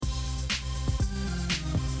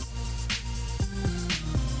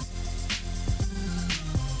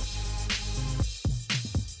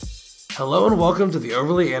Hello and welcome to the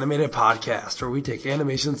Overly Animated Podcast, where we take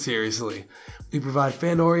animation seriously. We provide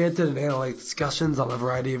fan-oriented and analytic discussions on a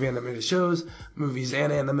variety of animated shows, movies,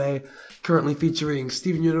 and anime, currently featuring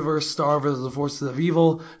Steven Universe, Star vs. the Forces of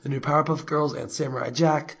Evil, the new Powerpuff Girls, and Samurai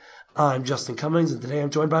Jack. I'm Justin Cummings, and today I'm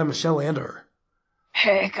joined by Michelle Lander.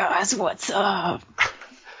 Hey guys, what's up?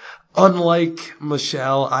 Unlike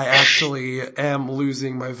Michelle, I actually am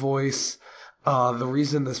losing my voice. The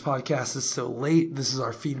reason this podcast is so late, this is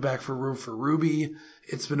our feedback for Room for Ruby.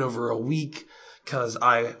 It's been over a week because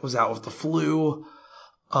I was out with the flu.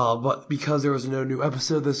 But because there was no new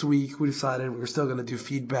episode this week, we decided we were still going to do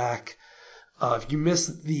feedback. If you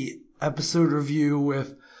missed the episode review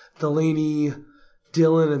with Delaney,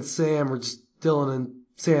 Dylan, and Sam, or just Dylan and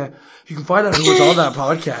Sam, you can find out who was on that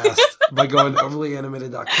podcast by going to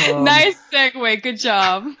overlyanimated.com. Nice segue, good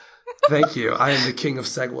job. Thank you. I am the king of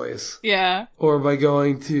segues. Yeah. Or by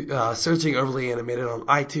going to searching Overly Animated on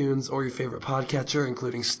iTunes or your favorite podcatcher,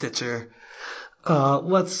 including Stitcher.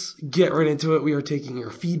 Let's get right into it. We are taking your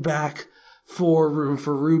feedback for Room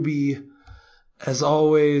for Ruby. As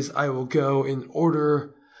always, I will go in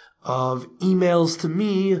order of emails to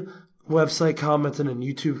me, website comments, and then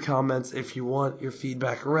YouTube comments. If you want your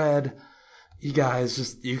feedback read, you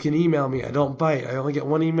guys you can email me. I don't bite. I only get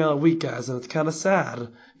one email a week, guys, and it's kind of sad.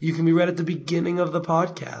 You can be read at the beginning of the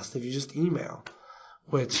podcast if you just email,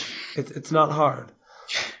 which it's not hard.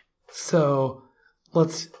 So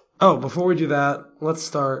before we do that, let's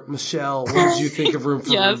start. Michelle, what did you think of Room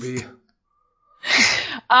for Ruby?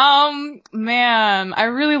 Man, I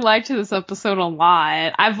really liked this episode a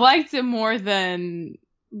lot. I've liked it more than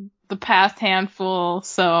the past handful,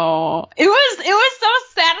 so it was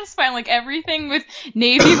so satisfying. Like, everything with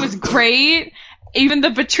Navy was great. Even the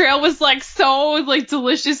betrayal was so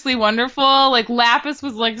deliciously wonderful. Like, Lapis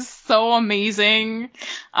was so amazing. It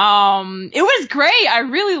was great. I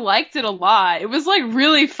really liked it a lot. It was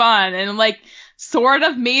really fun and sort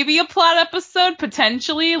of maybe a plot episode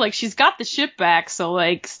potentially. She's got the ship back, so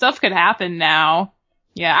stuff could happen now.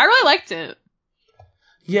 Yeah, I really liked it.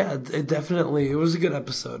 Yeah, it was a good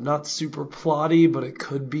episode. Not super plotty, but it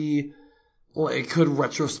could be. Well, it could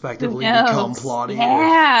retrospectively become plotty.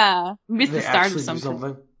 Yeah, missed the start of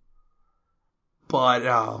something. But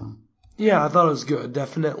yeah, I thought it was good.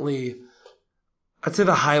 Definitely, I'd say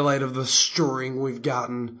the highlight of the string we've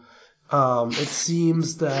gotten. It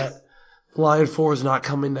seems that Lion 4 is not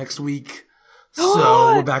coming next week,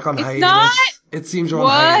 so we're back on hiatus. Not? It seems we're on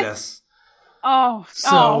hiatus. But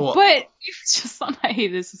it's just on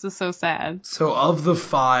hiatus. This is so sad. So of the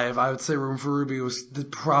 5, I would say Room for Ruby was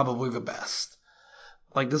probably the best.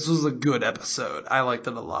 This was a good episode. I liked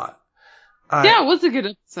it a lot. Yeah, it was a good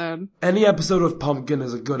episode. Any episode of Pumpkin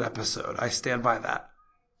is a good episode. I stand by that.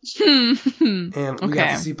 And we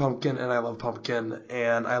got to see Pumpkin, and I love Pumpkin,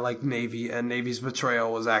 and I like Navy, and Navy's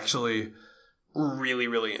betrayal was actually really,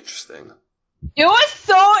 really interesting. It was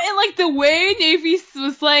so, and the way Navy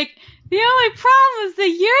was the only problem is that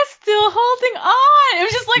you're still holding on. It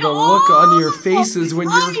was just the look on your faces when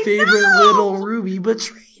your favorite little Ruby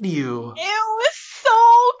betrayed you. It was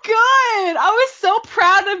so good. I was so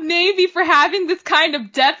proud of Navy for having this kind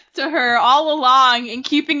of depth to her all along and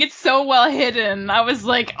keeping it so well hidden. I was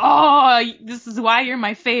this is why you're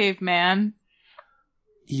my fave, man.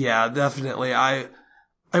 Yeah, definitely. I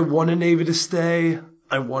wanted Navy to stay.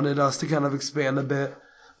 I wanted us to kind of expand a bit.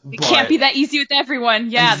 It can't be that easy with everyone.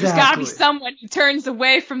 Yeah, exactly. There's gotta be someone who turns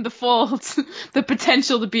away from the fold, the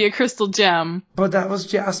potential to be a crystal gem. But that was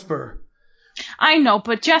Jasper. I know,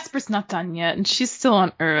 but Jasper's not done yet, and she's still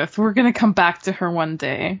on Earth. We're gonna come back to her one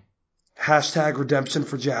day. #redemption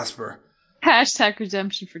for Jasper.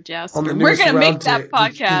 #redemption for Jasper. We're gonna make that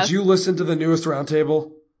podcast. Did you listen to the newest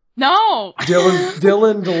roundtable? No.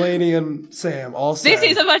 Dylan, Delaney, and Sam all said they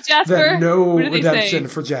say something about Jasper? that no redemption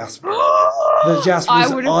for Jasper. That Jasper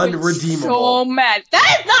is unredeemable. So mad.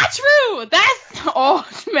 That is not true.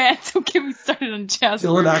 Man, don't get me started on Jasper.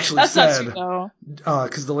 Dylan actually That's said, not true,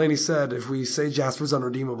 because Delaney said if we say Jasper's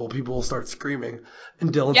unredeemable, people will start screaming.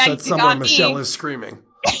 And Dylan said somewhere Michelle is screaming.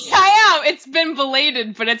 I am. It's been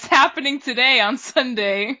belated, but it's happening today on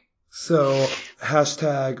Sunday. So,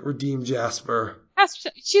 #redeem Jasper. I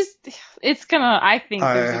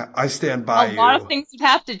stand by you. A lot of things would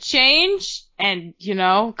have to change, and,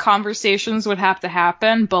 conversations would have to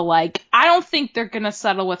happen, but, I don't think they're gonna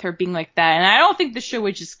settle with her being like that, and I don't think the show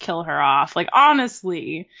would just kill her off,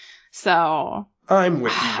 honestly. So. I'm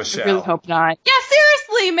with you, Michelle. I really hope not. Yeah,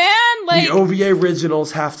 seriously, man! The OVA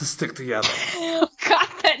originals have to stick together. God,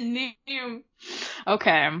 that name.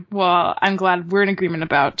 Okay, well, I'm glad we're in agreement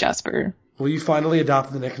about Jasper. Will you finally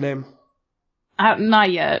adopt the nickname?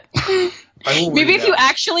 Not yet. I will Maybe read if you out.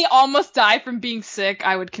 actually almost die from being sick,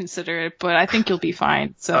 I would consider it, but I think you'll be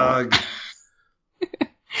fine. So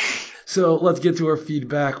So let's get to our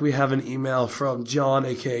feedback. We have an email from John,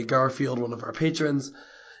 aka Garfield, one of our patrons.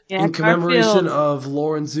 yeah, In commemoration Garfield. of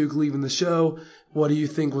Lauren Zook leaving the show, what do you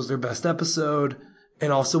think was their best episode?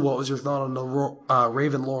 And also, what was your thought on the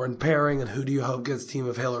Raven-Lauren pairing, and who do you hope gets Team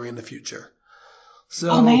of Hillary in the future? So,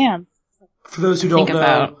 Oh man. for those who don't Think know,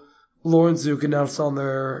 about. Lauren Zook announced on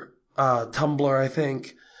their Tumblr, I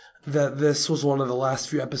think, that this was one of the last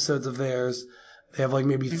few episodes of theirs. They have like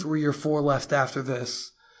maybe 3 or 4 left after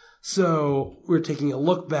this. So we're taking a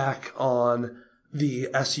look back on the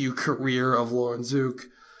SU career of Lauren Zook.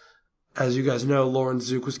 As you guys know, Lauren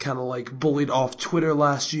Zook was kind of like bullied off Twitter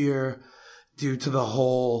last year due to the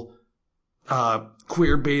whole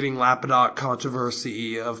queer baiting Lapidoc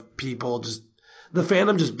controversy of people just, the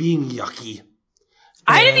fandom just being yucky.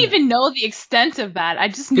 I didn't And even know the extent of that. I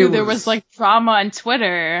just knew there was like drama on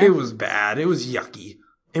Twitter. It was bad. It was yucky.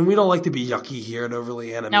 And we don't like to be yucky here at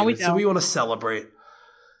Overly Animated. No, we So don't. we want to celebrate.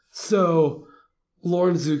 So,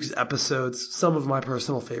 Lauren Zook's episodes, some of my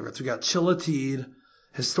personal favorites. We got Chillatide,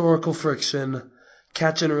 Historical Friction,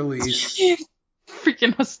 Catch and Release.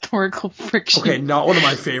 Freaking historical friction. Okay, not one of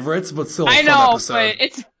my favorites, but still a I fun know, episode.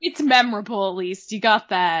 but it's memorable at least. You got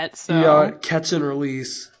that. So You got Catch and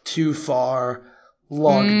Release, Too Far,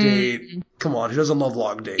 Log Date. Come on, who doesn't love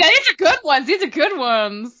Log Date? yeah, these are good ones. These are good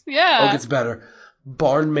ones. Oh, it Yeah. gets better.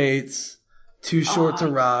 Barn Mates, Too Short to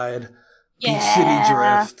Ride, Beach Yeah. City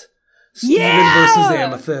Drift, Steven Yeah. versus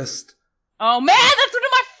Amethyst, Oh man, that's one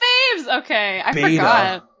of my faves. Okay, I Beta.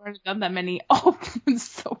 forgot. I haven't done that many. Oh, it's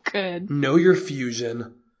so good. Know Your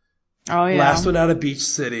Fusion, Oh yeah. Last One Out of Beach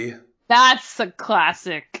City, That's a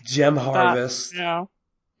classic. Gem Harvest, Yeah.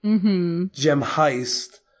 Mm-hmm. Gem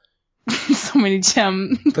Heist, So many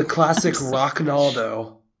gem. the classic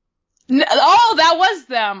Rocknaldo, Oh, that was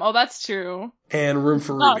them. Oh, that's true. and Room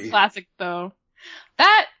for Not a Ruby. classic though.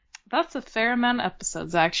 That's a fair amount of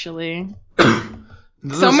episodes actually.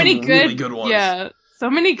 Those So are many some really good, good ones. yeah. So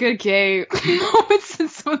many good gay moments in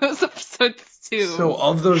some of those episodes too. So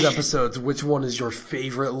of those episodes, which one is your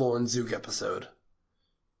favorite Lauren Zook episode?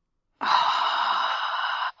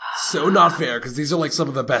 So not fair, because these are like some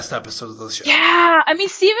of the best episodes of the show. Yeah, I mean,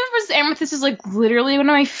 Steven vs. Amethyst is like literally one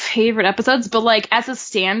of my favorite episodes, but like as a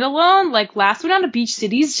standalone, like Last One Out of Beach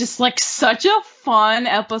City is just like such a fun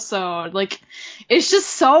episode. Like, it's just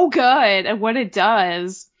so good at what it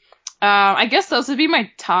does. I guess those would be my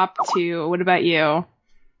top 2. What about you?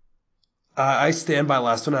 I stand by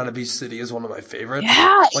Last One Out of Beach City as one of my favorites.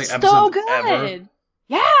 Yeah, like, it's so episodes good. ever.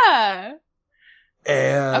 Yeah.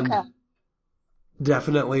 And Okay.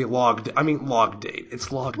 definitely Log Date.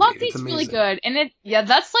 It's Log Log Date. It's Date's really amazing. good, and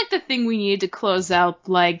that's like the thing we needed to close out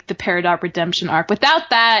like the Peridot redemption arc. Without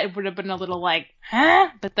that, it would have been a little like, huh?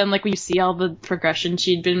 But then like when you see all the progression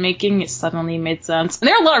she'd been making, it suddenly made sense. And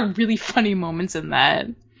there are a lot of really funny moments in that,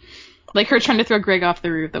 like her trying to throw Greg off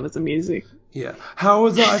the roof. That was amazing. Yeah. How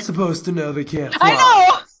was I supposed to know they can't fly? I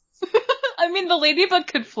know. I mean, the ladybug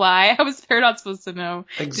could fly. How was Peridot supposed to know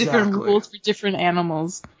different Exactly. rules for different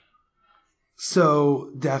animals?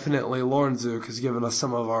 So definitely Lauren Zook has given us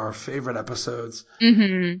some of our favorite episodes.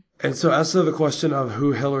 Mm-hmm. And so as to the question of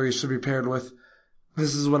who Hillary should be paired with,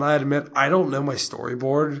 this is when I admit I don't know my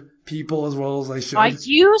storyboard people as well as I should. I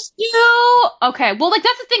used to. Okay, well, like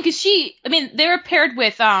that's the thing, because they were paired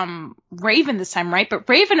with Raven this time, right? But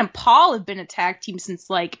Raven and Paul have been a tag team since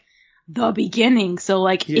like the beginning. So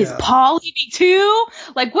like, is Yeah. Paul leaving too?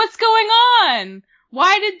 Like, what's going on?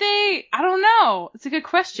 Why did they? I don't know. It's a good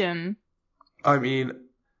question. I mean,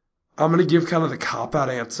 I'm going to give kind of the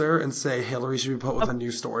cop-out answer and say Hillary should be put with a new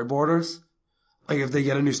storyboarders. Like, if they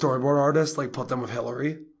get a new storyboard artist, like, put them with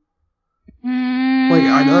Hillary. Like,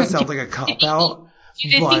 I know that sounds like a cop-out, Do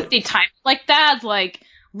they but think they timed it like that? Like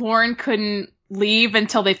Lauren couldn't leave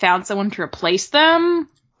until they found someone to replace them,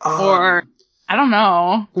 or I don't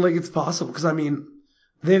know. like, it's possible, because, I mean,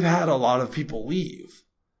 they've had a lot of people leave.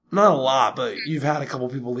 Not a lot, but you've had a couple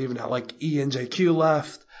people leave now. Like, ENJQ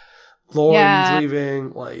left, Lauren's Yeah.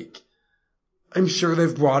 leaving, like, I'm sure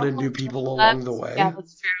they've brought in new people along the way. Yeah,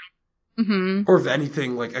 that's true. Mm-hmm. Or if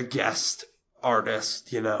anything, like, a guest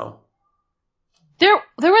artist, you know. There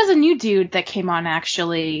was a new dude that came on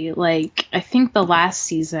actually, like I think the last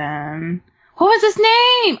season. What was his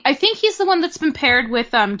name? I think he's the one that's been paired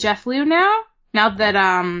with Jeff Liu now. Now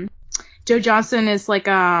that Joe Johnson is like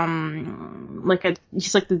he's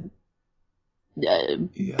like the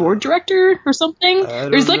Yeah. board director or something. I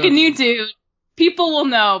don't There's like know. a new dude. People will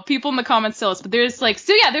know. People in the comments tell us. But there's like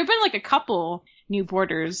there have been like a couple new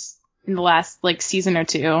boarders in the last like season or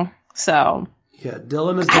two. So Yeah,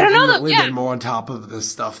 Dylan has I don't know definitely yeah. been more on top of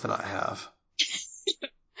this stuff than I have.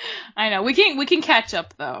 I know. We can catch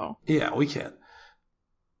up though. Yeah, we can.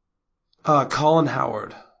 Colin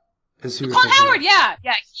Howard is who you're Colin thinking Howard, of.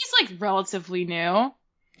 yeah. He's like relatively new.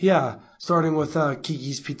 Yeah, starting with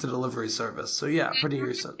Kiki's Pizza Delivery Service. So yeah, pretty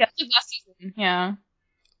recent. Yeah, last season. Yeah.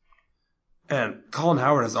 And Colin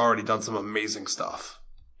Howard has already done some amazing stuff.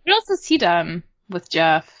 What else has he done with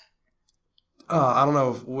Jeff? I don't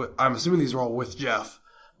know. I'm assuming these are all with Jeff.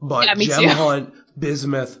 But Yeah, me Gem too. Hunt,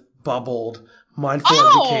 Bismuth, Bubbled, Mindful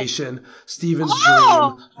Oh! Education, Steven's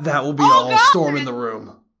Oh! Dream. That will be Oh, all God. Storm in the Room.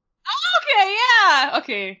 Okay, yeah.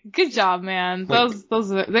 Okay, good job, man. Like,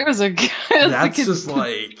 There was a good. That's just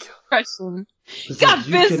like. Question. It's got like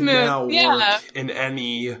you can Bismuth, now yeah. work in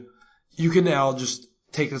any. You can now just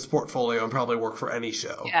take this portfolio and probably work for any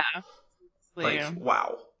show. Yeah. Like,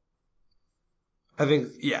 wow. I think,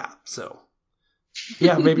 yeah, so.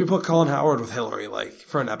 Yeah, maybe put Colin Howard with Hillary, like,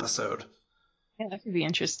 for an episode. Yeah, that could be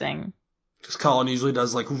interesting. Because Colin usually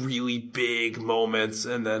does, like, really big moments,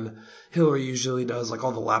 and then Hillary usually does, like,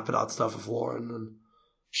 all the Lapadot stuff with Lauren.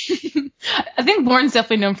 And... I think Lauren's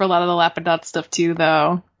definitely known for a lot of the Lapadot stuff too,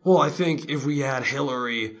 though. Well, I think if we had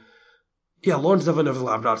Hillary... Yeah, Lauren's definitely known for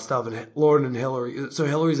the Lapadot stuff, and Lauren and Hillary... So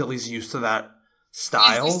Hillary's at least used to that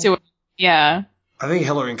style. He's used to it. Yeah. I think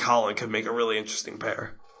Hillary and Colin could make a really interesting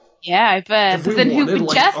pair. Yeah, I bet. If But we then who wanted, would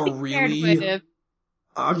like, Jeff a be paired really- with?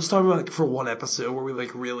 I'm just talking about, like, for one episode where we,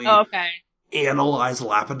 like, really Oh, okay. analyze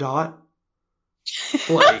Lapadot.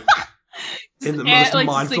 Like, in the And, most like, just,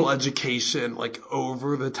 mindful like- education, like,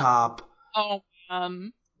 over the top, Oh,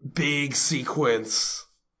 big sequence.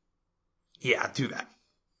 Yeah, do that.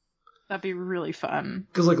 that'd be really fun.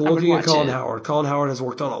 Because, like, would looking at watch Colin it. Howard has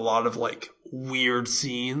worked on a lot of, like, weird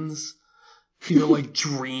scenes. Either, like,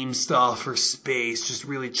 dream stuff or space, just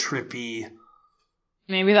really trippy.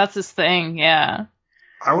 Maybe that's his thing, yeah.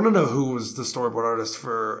 I want to know who was the storyboard artist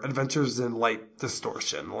for Adventures in Light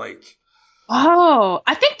Distortion. Like, Oh,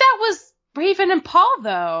 I think that was Raven and Paul,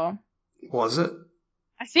 though. was it?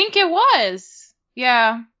 I think it was.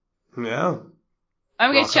 Yeah. Yeah. I'm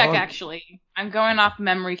gonna Rock check, on. actually. I'm going off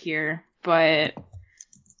memory here, but...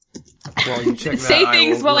 Well, you check that. Say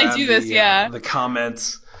things will while I grab do this, the, yeah. The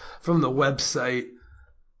comments from the website.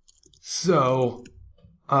 So,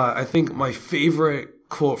 I think my favorite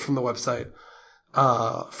quote from the website,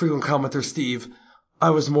 frequent commenter Steve, I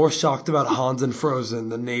was more shocked about Hans and Frozen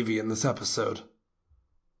than Navy in this episode.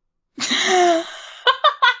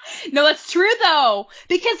 No, that's true, though.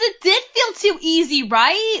 Because it did feel too easy,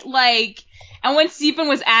 right? Like... And when Stephen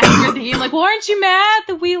was asking her the game, like, well, aren't you mad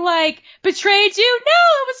that we, like, betrayed you?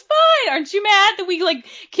 No, it was fine. Aren't you mad that we, like,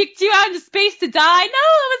 kicked you out into space to die? No,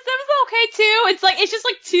 that was okay, too. It's like, it's just,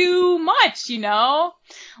 like, too much, you know?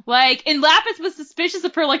 Like, and Lapis was suspicious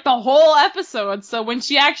of her, like, the whole episode. So when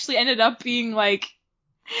she actually ended up being, like,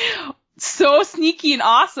 so sneaky and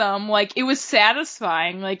awesome, like, it was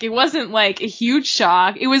satisfying. Like, it wasn't, like, a huge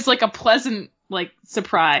shock. It was, like, a pleasant, like,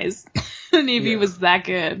 surprise. Navy was that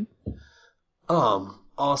good.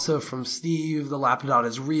 Also from Steve, the Lapadot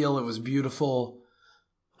is real. It was beautiful.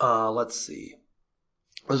 Let's see.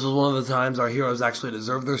 This was one of the times our heroes actually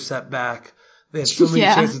deserved their setback. They had so many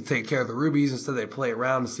Yeah. chances to take care of the rubies. Instead, they play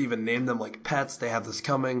around. Steven named them like pets. They have this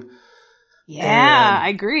coming. Yeah, And- I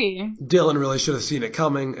agree. Dylan really should have seen it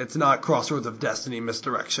coming. It's not Crossroads of Destiny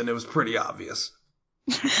misdirection. It was pretty obvious.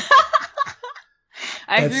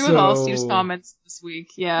 I And agree with all so- Steve's comments this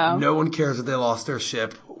week. Yeah. No one cares that they lost their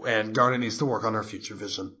ship, and Garnet needs to work on her future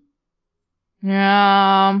vision.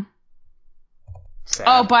 Yeah. Sad.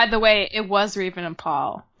 Oh, by the way, it was Raven and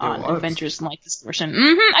Paul on was. Adventures in Light Distortion.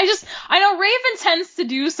 I know Raven tends to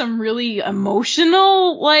do some really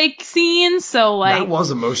emotional, like, scenes, so, like, that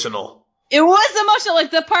was emotional. it was emotional,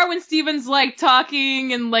 like, the part when Steven's, like,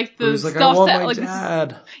 talking and, like, He the was like, stuff I want that, my like,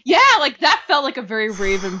 dad. yeah, like, that felt like a very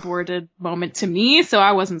Raven-boarded moment to me, so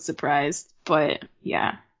I wasn't surprised, but,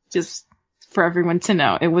 yeah, just for everyone to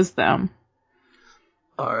know, it was them.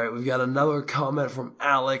 All right, we've got another comment from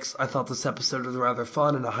Alex. I thought this episode was rather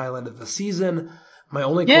fun and a highlight of the season. My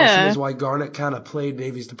only question is why Garnet kind of played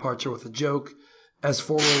Navy's departure with a joke. As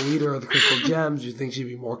former leader of the Crystal Gems, you think she'd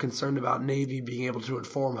be more concerned about Navy being able to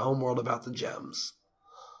inform Homeworld about the gems?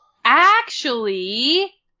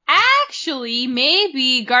 Actually,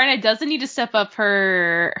 maybe Garnet doesn't need to step up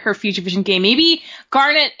her future vision game. Maybe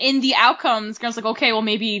Garnet in the outcomes, Garnet's like, okay, well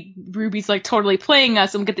maybe Ruby's like totally playing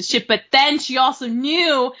us and we'll get the ship, but then she also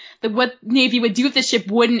knew that what Navy would do with the ship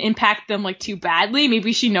wouldn't impact them like too badly.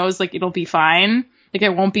 Maybe she knows like it'll be fine. Like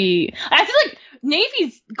it won't be, I feel like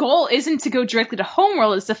Navy's goal isn't to go directly to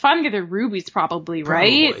Homeworld, it's to find the other rubies probably,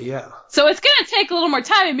 right? Probably, yeah. So it's gonna take a little more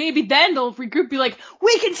time, and maybe then they'll regroup, be like,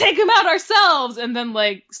 we can take them out ourselves, and then,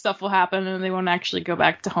 like, stuff will happen, and they won't actually go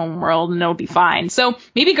back to Homeworld, and it'll be fine. So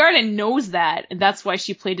maybe Garnet knows that, and that's why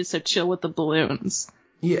she played it so chill with the balloons.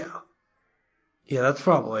 Yeah. Yeah, that's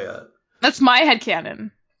probably it. That's my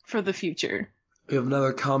headcanon for the future. We have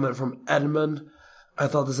another comment from Edmund. I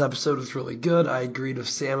thought this episode was really good. I agreed with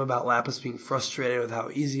Sam about Lapis being frustrated with how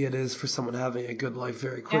easy it is for someone having a good life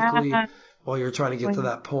very quickly while you're trying to get to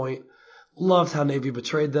that point. Loved how Navy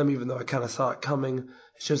betrayed them, even though I kind of saw it coming.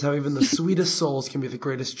 It shows how even the sweetest souls can be the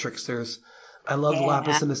greatest tricksters. I loved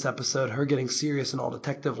Lapis in this episode. Her getting serious and all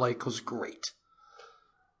detective-like was great.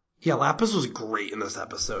 Yeah, Lapis was great in this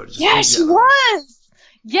episode. Yeah, she was!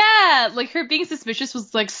 Yeah, like, her being suspicious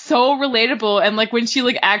was, like, so relatable, and, like, when she,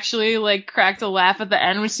 like, actually, like, cracked a laugh at the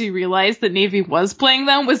end when she realized that Navy was playing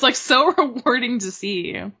them was, like, so rewarding to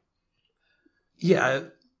see. Yeah,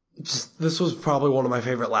 this was probably one of my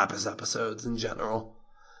favorite Lapis episodes in general.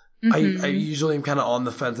 Mm-hmm. I usually am kind of on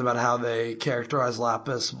the fence about how they characterize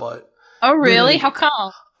Lapis, but... Oh, really? How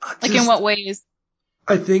come? Like, in what ways?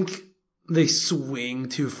 I think they swing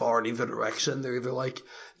too far in either direction. They're either like,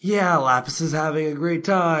 yeah, Lapis is having a great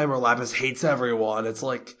time, or Lapis hates everyone. It's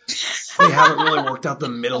like, they haven't really worked out the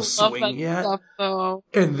middle swing yet. Stuff,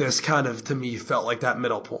 and this kind of, to me, felt like that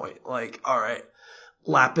middle point. Like, alright,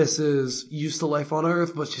 Lapis is used to life on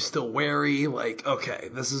Earth, but she's still wary. Like, okay,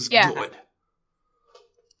 this is good.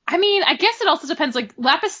 I mean, I guess it also depends. Like,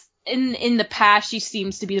 Lapis, in the past, she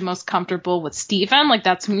seems to be the most comfortable with Steven. Like,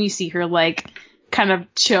 that's when you see her, like, kind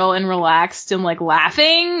of chill and relaxed and, like,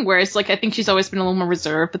 laughing. Whereas, like, I think she's always been a little more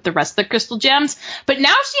reserved with the rest of the Crystal Gems. But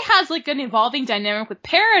now she has, like, an evolving dynamic with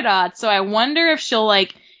Peridot. So I wonder if she'll,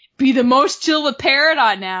 like, be the most chill with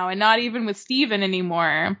Peridot now and not even with Steven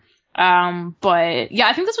anymore. But, yeah,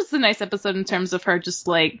 I think this was a nice episode in terms of her just,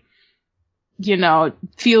 like, you know,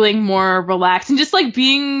 feeling more relaxed and just, like,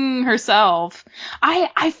 being herself.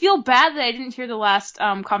 I feel bad that I didn't hear the last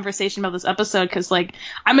conversation about this episode, because, like,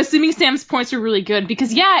 I'm assuming Sam's points were really good,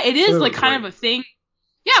 because, yeah, it is, like, kind of a thing.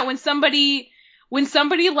 Yeah, when somebody,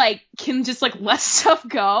 like, can just, like, let stuff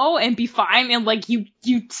go and be fine, and, like, you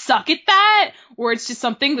suck at that, or it's just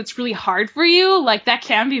something that's really hard for you, like, that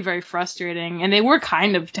can be very frustrating. And they were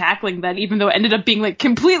kind of tackling that, even though it ended up being, like,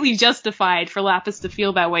 completely justified for Lapis to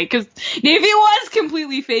feel that way, because Navy was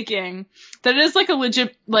completely faking. That is, like, a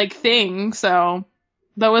legit, like, thing, so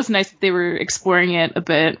that was nice that they were exploring it a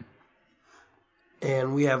bit.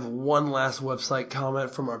 And we have one last website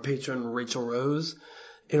comment from our patron, Rachel Rose.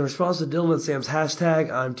 In response to Dylan and Sam's hashtag,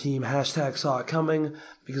 I'm team hashtag saw it coming,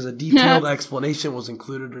 because a detailed explanation was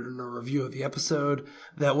included in a review of the episode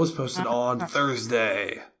that was posted on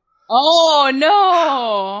Thursday. Oh,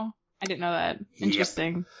 no! I didn't know that.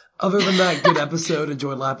 Interesting. Yep. Other than that, good episode.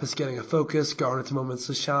 Enjoyed Lapis getting a focus, Garnet's moments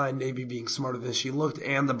to shine, Navy being smarter than she looked,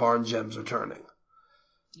 and the Barn Gems returning.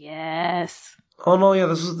 Yes. Oh no, yeah,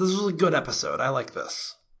 this was a good episode. I like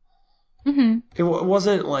this. Mm-hmm. It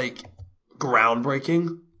wasn't, like,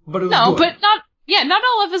 groundbreaking, but it was good. But not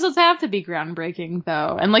all episodes have to be groundbreaking,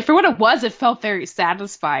 though. And, like, for what it was, it felt very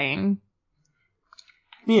satisfying.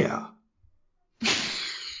 Yeah.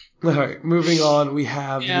 Alright, moving on, we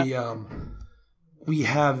have the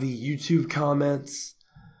YouTube comments.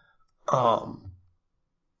 I'm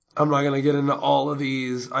not gonna get into all of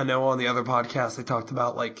these. I know on the other podcast they talked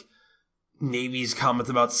about, like, Navy's comments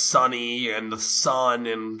about Sunny and the sun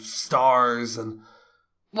and stars and...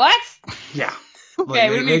 What? Yeah. Okay,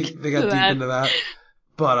 like, they got deep into that.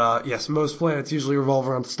 But, yes, most planets usually revolve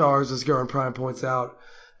around stars, as Garen Prime points out,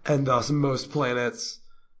 and thus most planets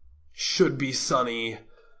should be sunny,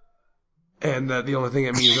 and that the only thing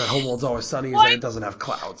it means that Homeworld's always sunny is that it doesn't have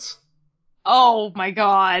clouds. Oh my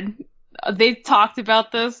god. They talked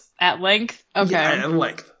about this at length? Okay. Yeah, at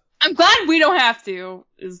length. I'm glad we don't have to,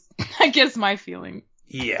 is, I guess, my feeling.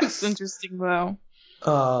 Yes. It's interesting, though.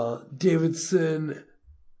 Davidson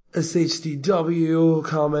SHDW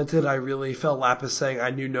commented, I really felt Lapis saying I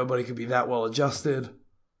knew nobody could be that well adjusted.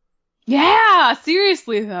 Yeah,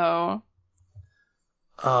 seriously, though.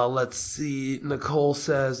 Let's see. Nicole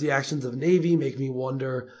says, the actions of Navy make me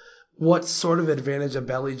wonder what sort of advantage a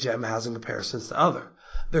Belly Gem has in comparison to other.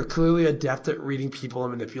 They're clearly adept at reading people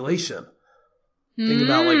and manipulation. Think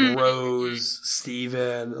about, like, Rose,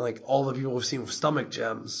 Steven, like, all the people we've seen with stomach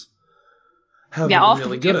gems have been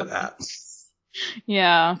really good at that.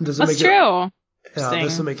 Yeah, that's true.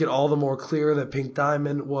 This will make it all the more clear that Pink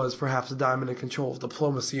Diamond was perhaps a diamond in control of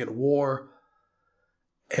diplomacy and war.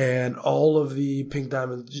 And all of the Pink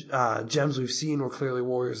Diamond gems we've seen were clearly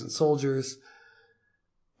warriors and soldiers.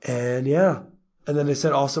 And yeah, And then they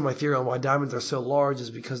said also my theory on why diamonds are so large is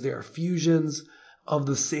because they are fusions of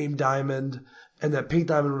the same diamond, and that pink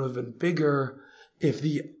diamond would have been bigger if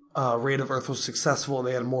the raid of Earth was successful and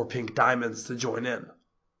they had more pink diamonds to join in.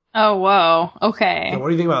 Oh, whoa. Okay. Now, what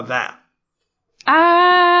do you think about that?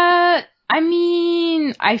 I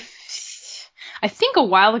mean, I think a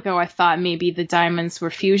while ago I thought maybe the diamonds were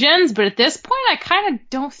fusions, but at this point I kind of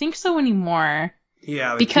don't think so anymore.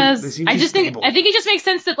 Yeah, because they seem I too just stable. think it just makes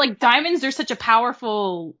sense that like diamonds are such a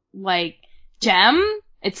powerful like gem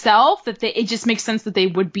itself that it just makes sense that they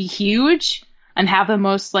would be huge and have the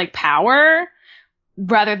most like power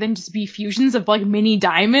rather than just be fusions of like mini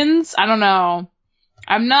diamonds. I don't know.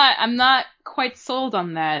 I'm not quite sold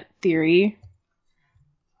on that theory.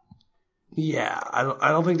 Yeah, I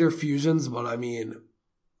don't think they're fusions, but I mean,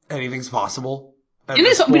 anything's possible. At We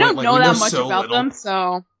this don't point, know we that much so about little. them,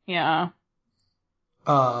 so yeah.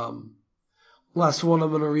 Last one I'm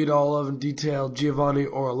going to read all of in detail. Giovanni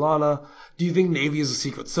Orellana. Do you think Navy is a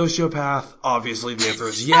secret sociopath? Obviously, the answer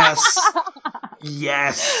is yes.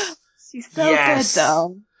 Yes. She's so Yes. good,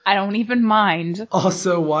 though. I don't even mind.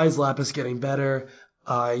 Also, why is Lapis getting better?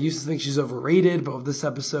 I used to think she's overrated, but with this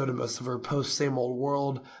episode and most of her post Same Old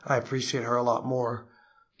World, I appreciate her a lot more.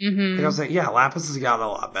 Mm-hmm. Like I was saying, yeah, Lapis has gotten a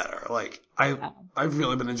lot better. Like, I've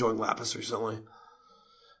really been enjoying Lapis recently.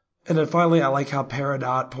 And then finally, I like how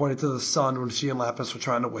Peridot pointed to the sun when she and Lapis were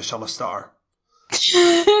trying to wish on a star.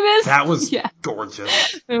 It is. That was Yeah.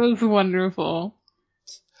 gorgeous. It was wonderful.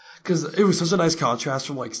 Because it was such a nice contrast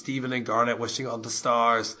from, like, Steven and Garnet wishing on the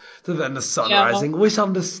stars to then the sun Yeah. rising, wish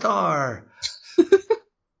on the star.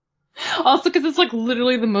 Also, because it's like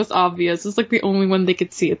literally the most obvious. It's like the only one they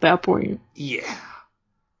could see at that point. Yeah.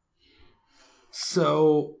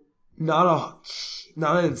 So, not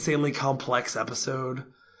an insanely complex episode.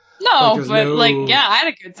 No, there's but no- like, yeah, I had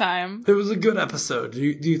a good time. It was a good episode. Do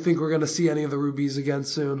you think we're going to see any of the rubies again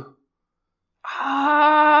soon?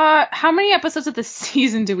 How many episodes of this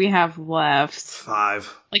season do we have left?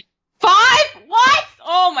 5. 5? What?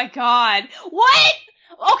 Oh my god. What?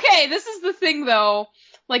 Okay, this is the thing though.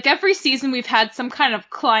 Like every season we've had some kind of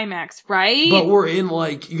climax, right? But we're in,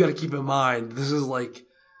 like, you got to keep in mind, this is like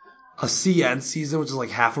a CN season, which is like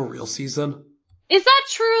half a real season. Is that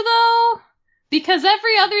true though? Because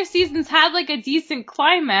every other season's had like a decent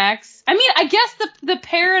climax. I mean, I guess the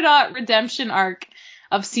Peridot redemption arc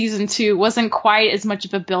of season 2 wasn't quite as much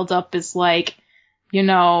of a build-up as like, you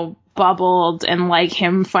know, Bubbled and like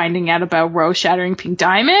him finding out about Rose shattering Pink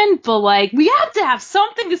Diamond, but like we have to have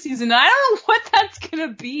something this season. I don't know what that's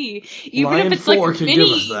gonna be, even Lion if it's 4 like a can mini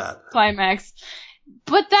give us that. climax.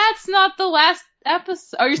 But that's not the last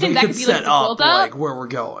episode. Oh, you're saying They that could could be like set the up, build-up? like, where we're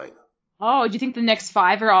going. Oh, do you think the next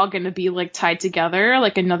 5 are all gonna be like tied together,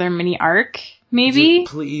 like another mini arc, maybe?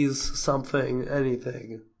 Please, something,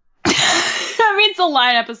 anything. I mean, it's a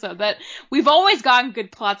Lion episode that we've always gotten good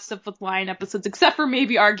plot stuff with Lion episodes, except for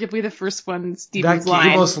maybe arguably the first one, Steven's That Lion.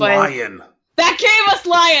 gave us but Lion. That gave us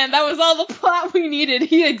Lion. That was all the plot we needed.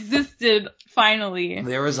 He existed finally.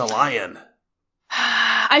 There is a lion.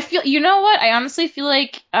 I feel, you know what? I honestly feel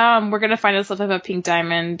like we're gonna find out stuff about Pink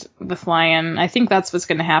Diamond with Lion. I think that's what's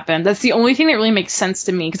gonna happen. That's the only thing that really makes sense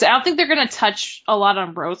to me because I don't think they're gonna touch a lot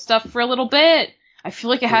on Rose stuff for a little bit. I feel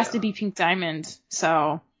like it has to be Pink Diamond.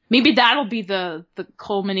 So maybe that'll be the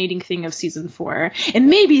culminating thing of season 4, and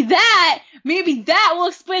maybe that will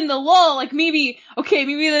explain the lull. Like maybe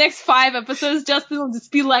the next 5 episodes, Justin will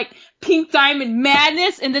just be like Pink Diamond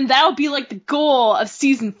madness, and then that'll be like the goal of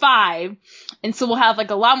season 5. And so we'll have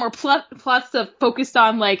like a lot more plot stuff focused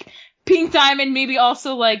on like Pink Diamond, maybe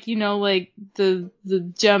also like, you know, like the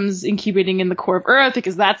gems incubating in the core of Earth,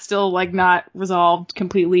 because that's still like not resolved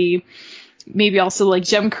completely. Maybe also like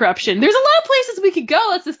gem corruption. There's a lot of places we could go.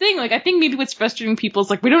 That's the thing. Like I think maybe what's frustrating people is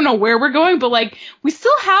like we don't know where we're going, but like we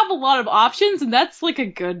still have a lot of options, and that's like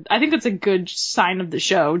I think that's a good sign of the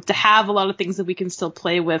show to have a lot of things that we can still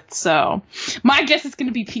play with. So my guess is going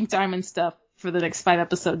to be Pink Diamond stuff for the next 5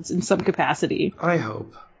 episodes in some capacity. I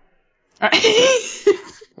hope. Are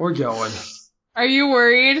We're going. you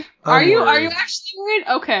worried? I'm Are you worried. actually worried?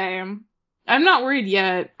 Okay. I'm not worried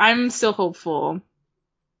yet. I'm still hopeful.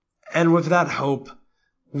 And with that hope,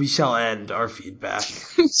 we shall end our feedback.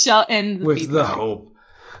 Shall end the with feedback. the hope.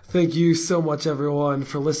 Thank you so much, everyone,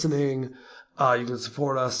 for listening. You can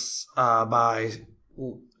support us by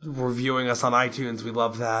reviewing us on iTunes. We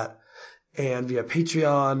love that. And via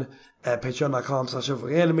Patreon at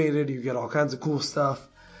patreon.com/overlyanimated. You get all kinds of cool stuff.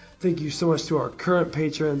 Thank you so much to our current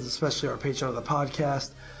patrons, especially our patron of the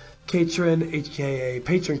podcast, Katrin, aka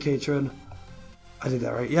Patron Katrin. I did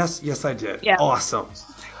that right? Yes, I did. Yeah. Awesome.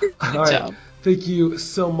 Good All right. job. Thank you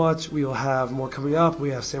so much. We will have more coming up.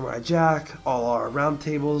 We have Samurai Jack, all our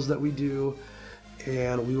roundtables that we do,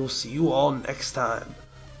 and we will see you all next time.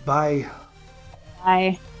 Bye.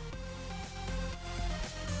 Bye.